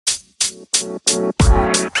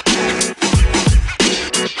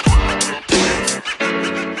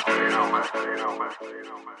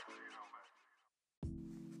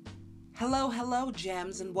Hello,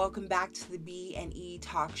 gems, and welcome back to the B&E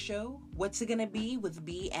Talk Show. What's it gonna be with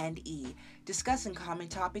B&E? Discussing common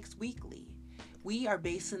topics weekly. We are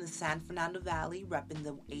based in the San Fernando Valley, repping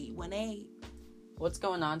the 818. What's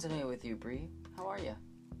going on today with you, Bree? How are you?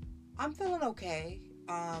 I'm feeling okay.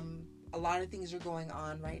 A lot of things are going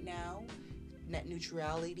on right now. Net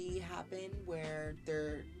neutrality happened where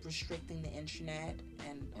they're restricting the internet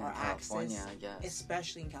and In our California, access, I guess.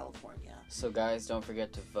 especially in California. So guys, don't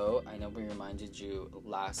forget to vote. I know we reminded you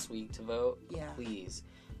last week to vote. Yeah. Please.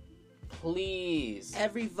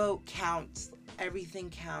 Every vote counts. Everything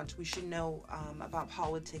counts. We should know about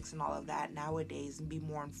politics and all of that nowadays and be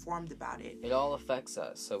more informed about it. It all affects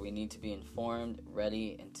us, so we need to be informed,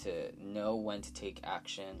 ready, and to know when to take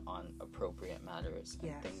action on appropriate matters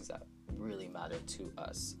and Yes. things that really matter to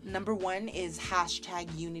us. Number one is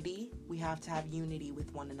 #unity. We have to have unity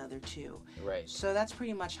with one another too. Right. So that's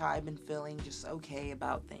pretty much how I've been feeling, just okay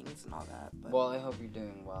about things and all that. But Well, I hope you're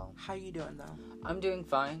doing well. how you doing though? I'm doing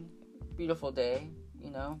fine. Beautiful day.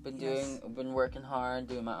 Yes. Been working hard,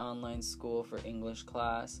 doing my online school for English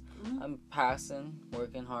class. Mhm. I'm passing,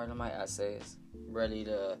 working hard on my essays, ready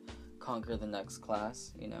to conquer the next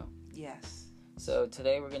class, Yes. So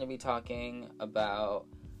today we're going to be talking about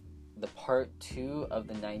the part 2 of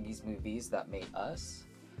the 90s movies that made us.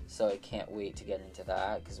 So I can't wait to get into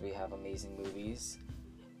that because we have amazing movies.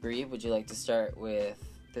 Bree, would you like to start with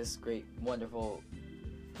this great, wonderful,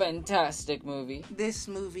 fantastic movie? This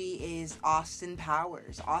movie is Austin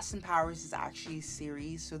Powers. Austin Powers is actually a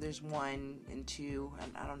series, so there's 1 and 2,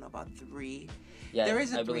 and I don't know about 3. Yeah, There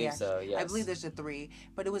is a I 3, believe so, actually. yes. I believe there's a 3,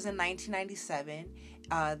 but it was in 1997.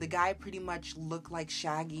 The guy pretty much looked like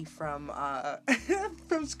Shaggy from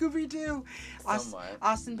from Scooby-Doo. Somewhat.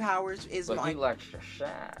 Austin Powers is But he likes to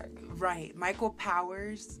shag. right. Michael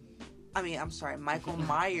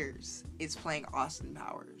Myers is playing Austin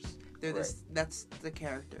Powers. That's the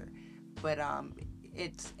character, but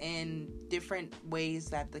it's in different ways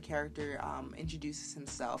that the character introduces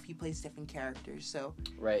himself. He plays different characters, so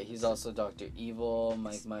Right, he's also Dr. Evil.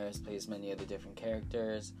 Mike Myers plays many other different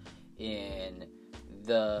characters. In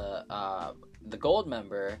the Gold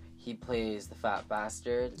Member, he plays the fat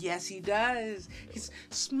bastard. yes, he does. He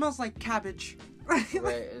smells like cabbage. Right,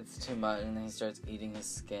 it's too much, and then he starts eating his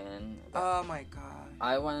skin. Oh my god.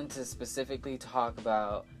 I wanted to specifically talk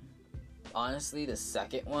about, honestly, the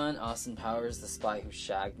second one, Austin Powers, The Spy Who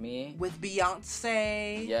Shagged Me. With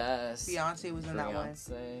Beyonce. Yes. Beyonce was in that one.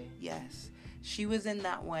 Beyonce. Yes. She was in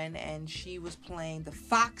that one, and she was playing the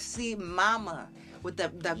Foxy Mama with the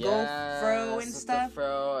gold fro and with stuff. The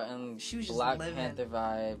fro and She was just Black living. Panther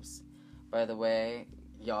vibes. By the way,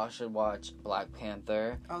 y'all should watch Black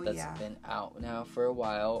Panther. Oh, That's yeah. been out now for a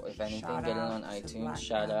while. If anything, Shout get it out on to iTunes. Black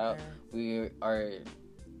Shout out. Panther. We are,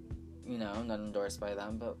 not endorsed by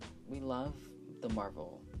them, but we love the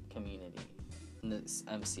Marvel community in this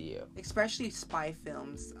MCU. Especially spy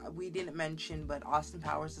films. We didn't mention, but Austin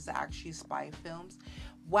Powers is actually spy films.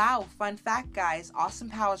 Wow, fun fact, guys. Austin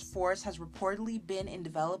Powers Force has reportedly been in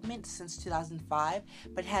development since 2005,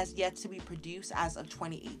 but has yet to be produced as of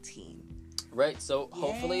 2018. Right, so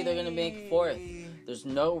hopefully they're gonna make 4th. Yay. There's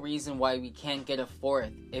no reason why we can't get a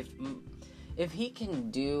 4th. If he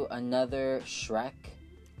can do another Shrek,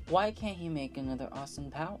 why can't he make another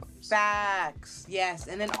Austin Powers? Facts. Yes,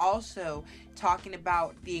 and then also talking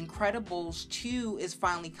about The Incredibles 2 is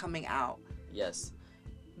finally coming out. Yes.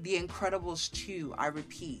 The Incredibles 2, I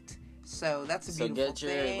repeat. So that's a So beautiful get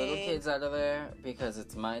your thing. little kids out of there because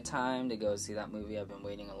it's my time to go see that movie. I've been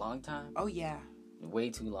waiting a long time. Oh yeah. Way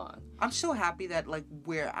too long. I'm so happy that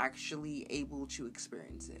we're actually able to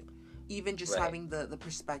experience it. Even just Right. having the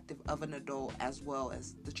perspective of an adult as well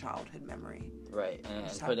as the childhood memory. Right, and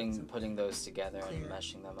Just having putting those together clear. and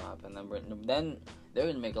meshing them up, and then they're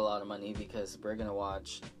gonna make a lot of money because we're gonna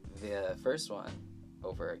watch the first one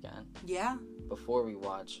over again Yeah. before we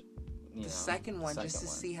watch The second one, just to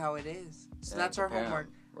one. see how it is. So And that's our prepare 'em. homework.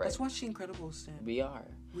 Right. Let's watch The Incredibles soon. We are.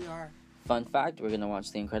 We are. Fun fact, we're going to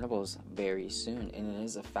watch The Incredibles very soon. And it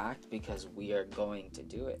is a fact because we are going to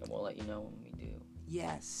do it. And we'll let you know when we do.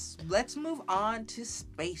 Yes. Let's move on to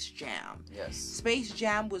Space Jam. Yes. Space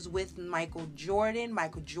Jam was with Michael Jordan.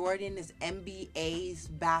 Michael Jordan is NBA's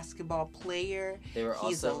basketball player. They were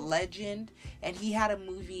He's also... a legend. And he had a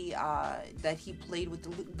movie that he played with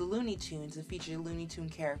the Looney Tunes. It featured Looney Tune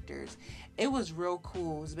characters. It was real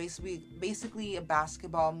cool. It was basically a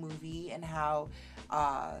basketball movie and how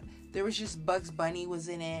there was just Bugs Bunny was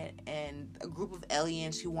in it, and a group of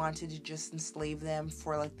aliens who wanted to just enslave them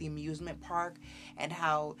for like the amusement park, and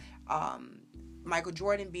how Michael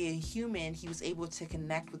Jordan, being human, he was able to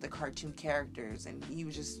connect with the cartoon characters, and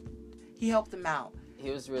he helped them out. He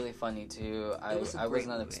was really funny too. I was not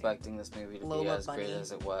movie. expecting this movie to Lola be as Bunny. great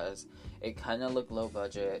as it was. It kind of looked low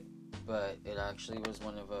budget, but it actually was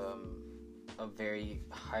one of a very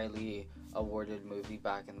highly awarded movie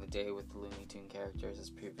back in the day with the Looney Tune characters, as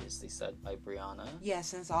previously said by Brianna.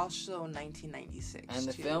 Yes, and it's also 1996. And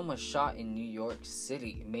the too. film was shot in New York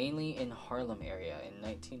City, mainly in Harlem area, in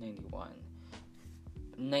 1991.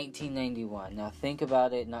 1991. Now think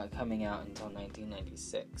about it not coming out until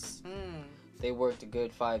 1996. They worked a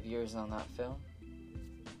good 5 years on that film.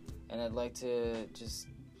 And I'd like to just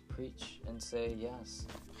preach and say yes.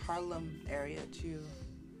 Harlem area too.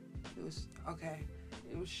 It was okay.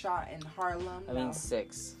 It was shot in Harlem. I mean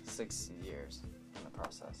 6 years in the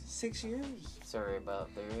process. 6 years. Sorry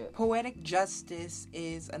about that. Poetic Justice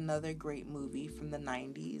is another great movie from the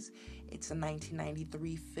 90s. It's a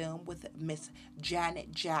 1993 film with Miss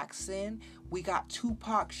Janet Jackson. We got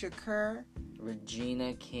Tupac Shakur,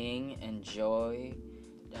 Regina King, and Joe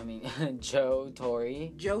Torre.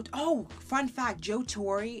 Fun fact, Joe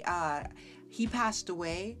Torre, he passed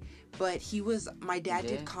away, but my dad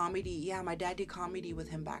did comedy. Yeah, my dad did comedy with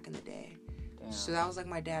him back in the day. Damn. So that was like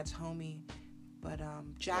my dad's homie. But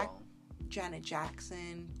Janet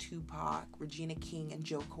Jackson, Tupac, Regina King, and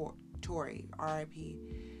Joe Torre, R.I.P.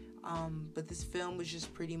 But this film was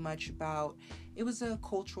just pretty much about, it was a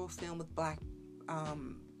cultural film with black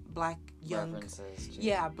young references too.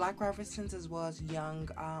 Yeah, black references as well as young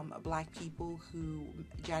black people who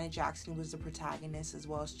Janet Jackson was the protagonist, as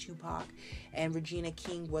well as Tupac, and Regina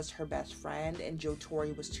King was her best friend, and Joe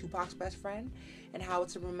Torre was Tupac's best friend, and how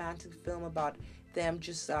it's a romantic film about them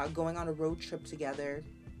just going on a road trip together,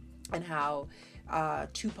 and how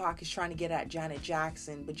Tupac is trying to get at Janet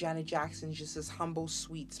Jackson, but Janet Jackson's just this humble,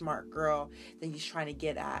 sweet, smart girl that he's trying to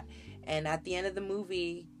get at. And at the end of the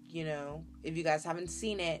movie, you know, if you guys haven't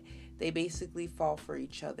seen it, they basically fall for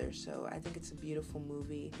each other. So I think it's a beautiful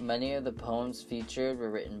movie. Many of the poems featured were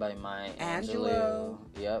written by Maya Angelou. Angelou.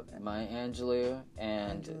 Yep, Maya Angelou.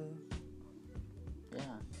 And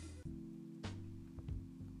yeah.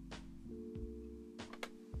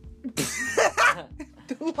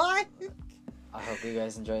 What? I hope you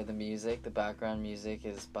guys enjoy the music. The background music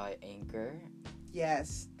is by Anchor.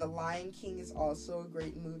 Yes, The Lion King is also a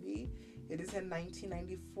great movie. It is a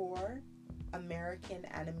 1994 American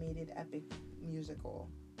animated epic musical.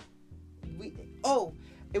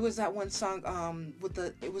 It was that one song with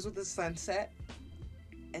the sunset,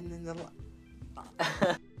 and then the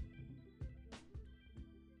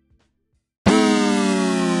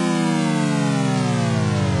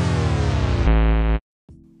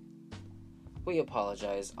We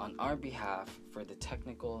apologize on our behalf for the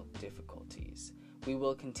technical difficulties. We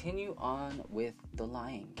will continue on with The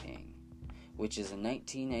Lion King, which is a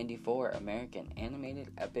 1994 American animated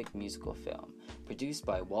epic musical film produced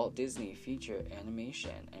by Walt Disney Feature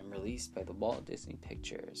Animation and released by the Walt Disney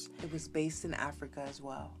Pictures. It was based in Africa as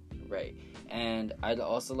well. Right. And I'd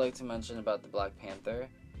also like to mention about the Black Panther,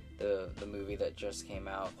 the movie that just came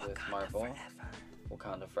out with Marvel.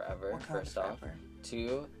 Wakanda Forever, first off.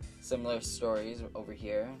 2 similar stories over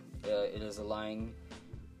here. It is a lion,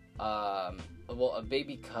 a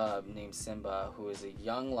baby cub named Simba, who is a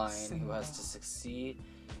young lion who has to succeed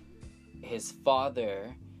his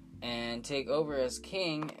father and take over as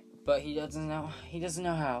king, but he doesn't know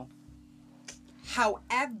how.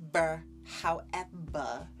 However.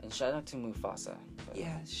 And shout out to Mufasa.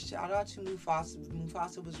 Yeah, shout out to Mufasa.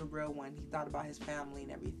 Mufasa was a real one. He thought about his family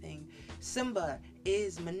and everything. Simba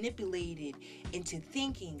is manipulated into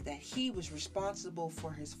thinking that he was responsible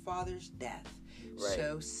for his father's death. Right.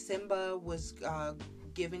 So Simba was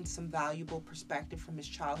given some valuable perspective from his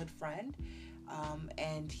childhood friend,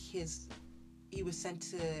 and he was sent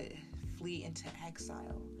to flee into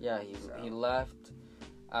exile. Yeah, he left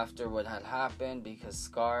after what had happened because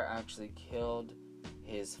Scar actually killed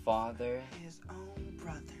his father. His own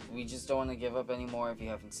brother. We just don't want to give up anymore if you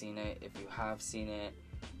haven't seen it. If you have seen it,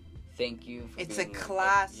 thank you for It's being a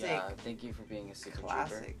classic. thank you for being a super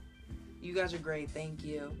Classic. trooper. You guys are great, thank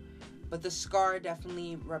you. But the scar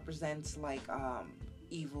definitely represents like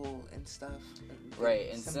evil and stuff. Right,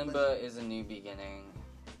 and Simba is a new beginning.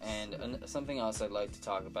 And something else I'd like to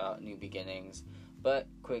talk about, new beginnings, but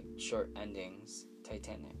quick short endings.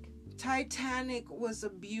 Titanic was a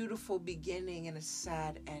beautiful beginning and a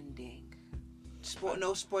sad ending.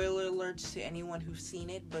 No spoiler alerts to anyone who's seen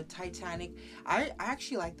it, but Titanic, I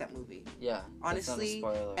actually like that movie. Yeah. Honestly,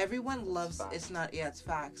 everyone loves. It's It's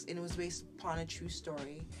facts, and it was based upon a true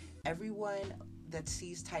story. Everyone that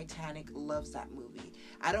sees Titanic loves that movie.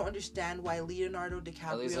 I don't understand why Leonardo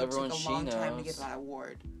DiCaprio took a long time to get that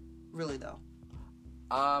award. Really though.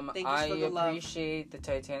 I appreciate the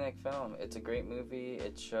Titanic film. It's a great movie.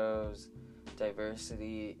 It shows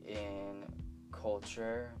diversity in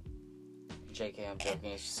culture. JK, I'm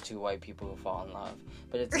joking. It's just two white people who fall in love.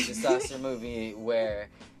 But it's a disaster movie where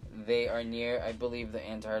they are near, I believe, the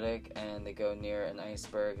Antarctic, and they go near an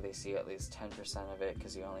iceberg. They see at least 10% of it,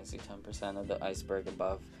 because you only see 10% of the iceberg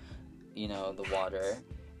above, the water.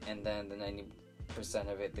 And then the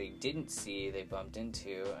 90% of it they didn't see, they bumped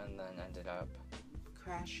into, and then ended up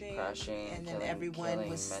crashing, and then everyone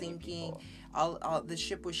was sinking. All the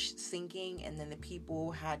ship was sinking, and then the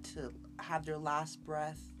people had to have their last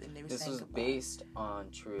breath, and they were This was based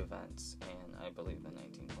on true events in, I believe, the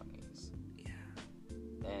 1920s.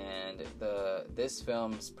 Yeah. And this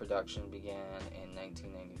film's production began in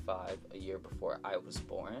 1995, a year before I was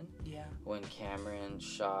born. Yeah. When Cameron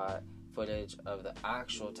shot footage of the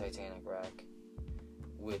actual Titanic wreck,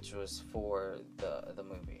 which was for the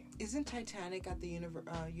movie. Isn't Titanic at the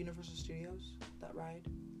Universal Studios, that ride?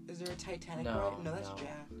 Is there a Titanic ride? No, that's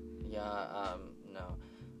Jack. Yeah, no.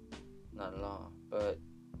 Not at all. But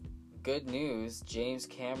good news, James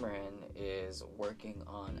Cameron is working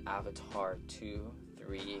on Avatar 2,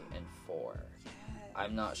 3, and 4. Yes.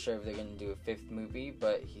 I'm not sure if they're going to do a 5th movie,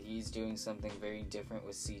 but he's doing something very different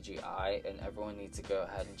with CGI, and everyone needs to go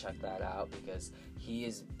ahead and check that out, because he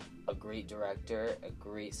is a great director, a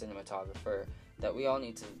great cinematographer that we all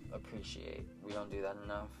need to appreciate. We don't do that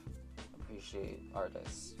enough. Appreciate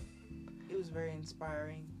artists. It was very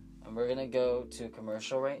inspiring. And we're going to go to a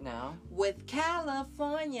commercial right now. With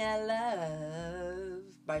California Love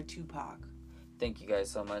by Tupac. Thank you guys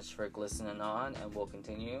so much for listening on, and we'll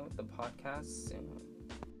continue the podcast soon.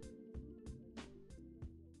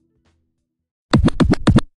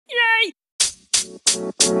 Yay!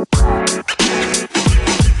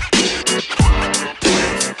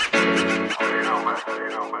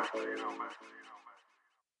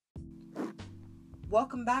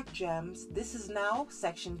 Welcome back, Gems. This is now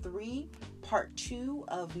Section 3, Part 2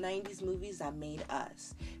 of 90s movies that made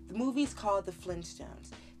us. The movie is called The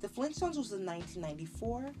Flintstones. The Flintstones was in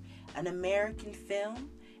 1994, an American film.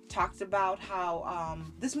 Talked about how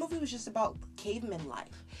this movie was just about caveman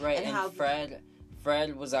life. Right, and how Fred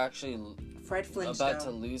was actually Fred Flintstone about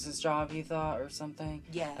to lose his job, he thought, or something.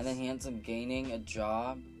 Yes. And then he ends up gaining a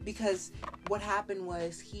job. Because what happened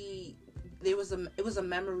was it was a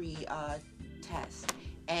memory test,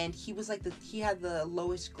 and he had the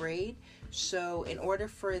lowest grade. So in order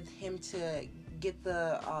for him to get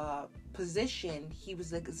the position, he was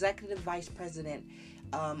the executive vice president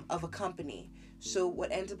of a company. So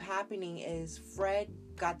what ends up happening is Fred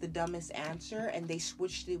got the dumbest answer, and they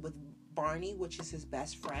switched it with Barney, which is his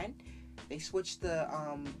best friend. They switched the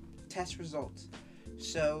test results.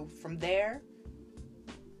 So from there,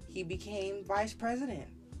 he became vice president.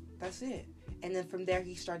 That's it. And then from there,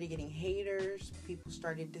 he started getting haters. People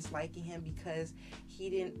started disliking him because he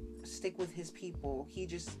didn't stick with his people. He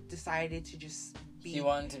just decided to just be He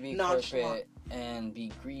wanted to be nonchalant. corporate and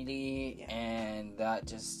be greedy, and that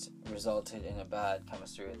just resulted in a bad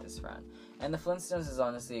chemistry with his friend. And The Flintstones is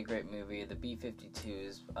honestly a great movie. The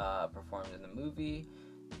B-52s performed in the movie.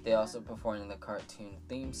 They also performed in the cartoon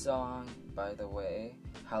theme song, by the way.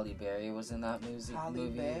 Halle Berry was in that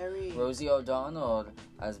movie. Berry. Rosie O'Donnell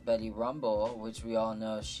as Betty Rumble, which we all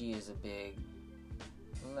know she is a big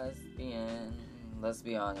lesbian. Let's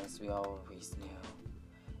be honest, we always knew.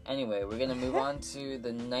 Anyway, we're going to move on to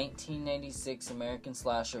the 1996 American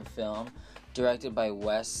slasher film directed by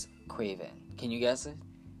Wes Craven. Can you guess it?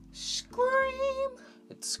 Scream!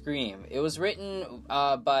 It's Scream. It was written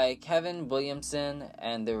by Kevin Williamson,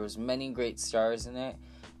 and there was many great stars in it.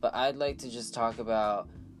 But I'd like to just talk about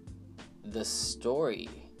the story.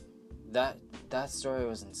 That story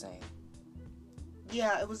was insane.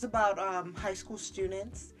 Yeah, it was about high school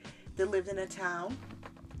students that lived in a town.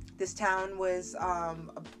 This town was,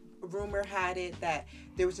 rumor had it that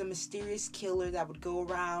there was a mysterious killer that would go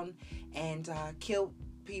around and kill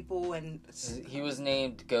people, and he was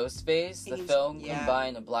named Ghostface. The film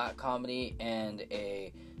combined a black comedy and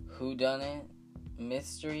a whodunit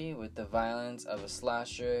mystery with the violence of a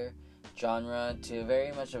slasher genre to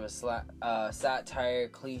very much of a satire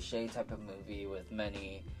cliche type of movie with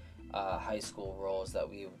many high school roles that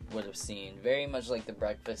we would have seen. Very much like The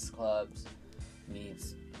Breakfast Clubs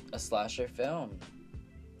meets a slasher film.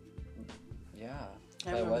 Yeah,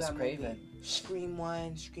 by Wes Craven. Scream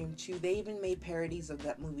 1, Scream 2. They even made parodies of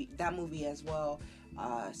that movie as well.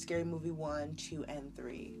 Scary Movie 1, 2, and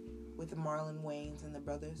 3 with the Marlon Wayans and the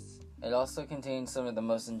brothers. It also contains some of the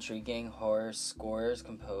most intriguing horror scores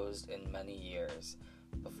composed in many years.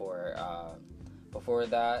 Before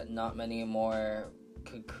that, not many more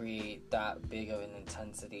could create that big of an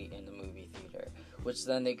intensity in the movie theater, which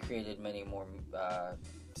then they created many more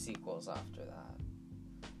sequels after that.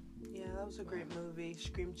 Yeah, that was a great movie.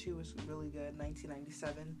 Scream 2 was really good,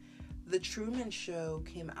 1997. The Truman Show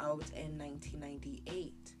came out in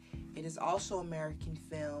 1998. It is also an American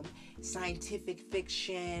film, scientific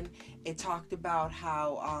fiction. It talked about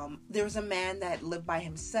how there was a man that lived by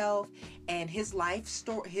himself, and his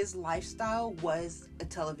lifestyle was a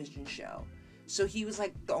television show. So he was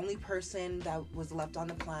like the only person that was left on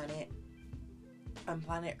the planet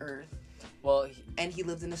Earth. Well, and he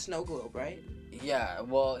lived in a snow globe, right? Yeah,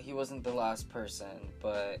 well, he wasn't the last person,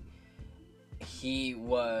 but he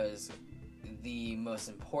was the most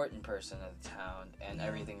important person of the town, and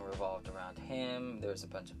everything revolved around him. There was a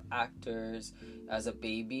bunch of actors. As a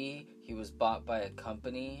baby, he was bought by a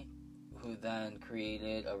company who then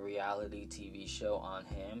created a reality TV show on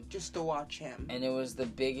him. Just to watch him. And it was the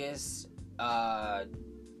biggest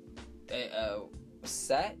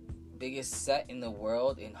set in the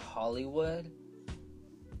world in Hollywood.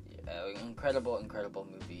 Incredible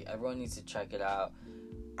movie. Everyone needs to check it out.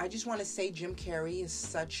 I just want to say Jim Carrey is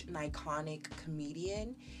such an iconic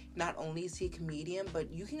comedian. Not only is he a comedian, but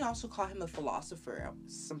you can also call him a philosopher at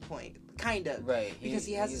some point. Kind of. Right. Because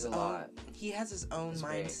he has his own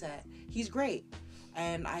mindset. Great. He's great.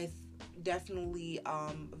 And I definitely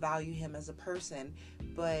value him as a person.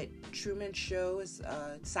 But Truman Show is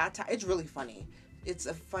satire. It's really funny. It's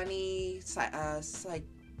a funny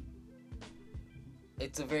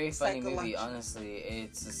It's a very funny movie, honestly.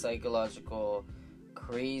 It's a psychological,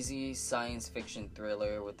 crazy science fiction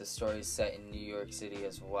thriller with the story set in New York City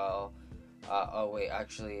as well.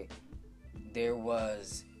 There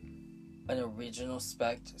was an original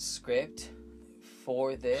script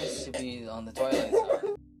for this to be on the Twilight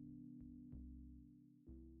Zone.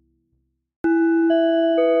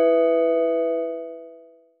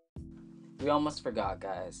 We almost forgot,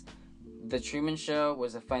 guys. The Truman Show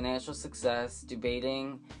was a financial success,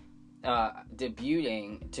 debuting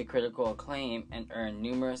to critical acclaim, and earned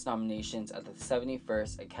numerous nominations at the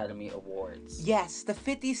 71st Academy Awards. Yes, the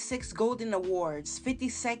 56th Golden Awards,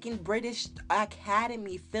 52nd British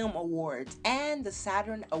Academy Film Awards, and the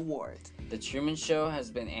Saturn Awards. The Truman Show has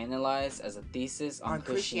been analyzed as a thesis on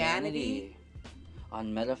Christianity,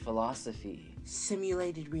 on metaphilosophy,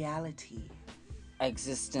 simulated reality,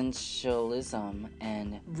 existentialism,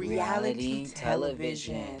 and reality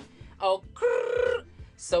television.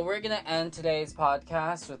 So we're going to end today's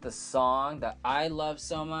podcast with a song that I love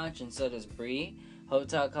so much, and so does Bree,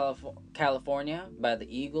 Hotel California by the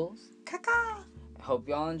Eagles. Kaka! I hope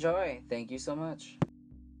y'all enjoy. Thank you so much.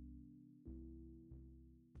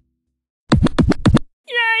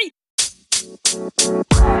 Yay!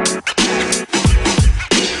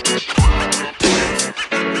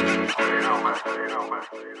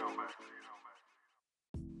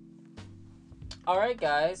 Alright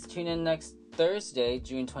guys, tune in next Thursday,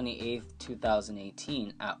 June 28th,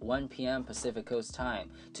 2018 at 1 p.m. Pacific Coast Time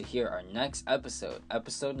to hear our next episode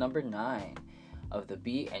number 9 of the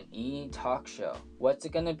B&E Talk Show. What's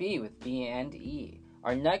it gonna be with B&E?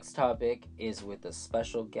 Our next topic is with a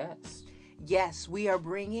special guest. Yes, we are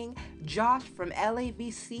bringing Josh from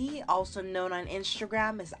LAVC, also known on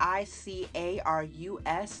Instagram as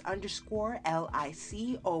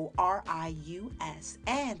ICARUS_LICORIUS,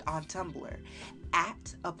 and on Tumblr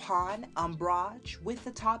at Upon Umbrage, with the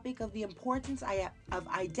topic of the importance of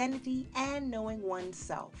identity and knowing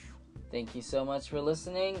oneself. Thank you so much for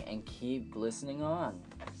listening, and keep listening on.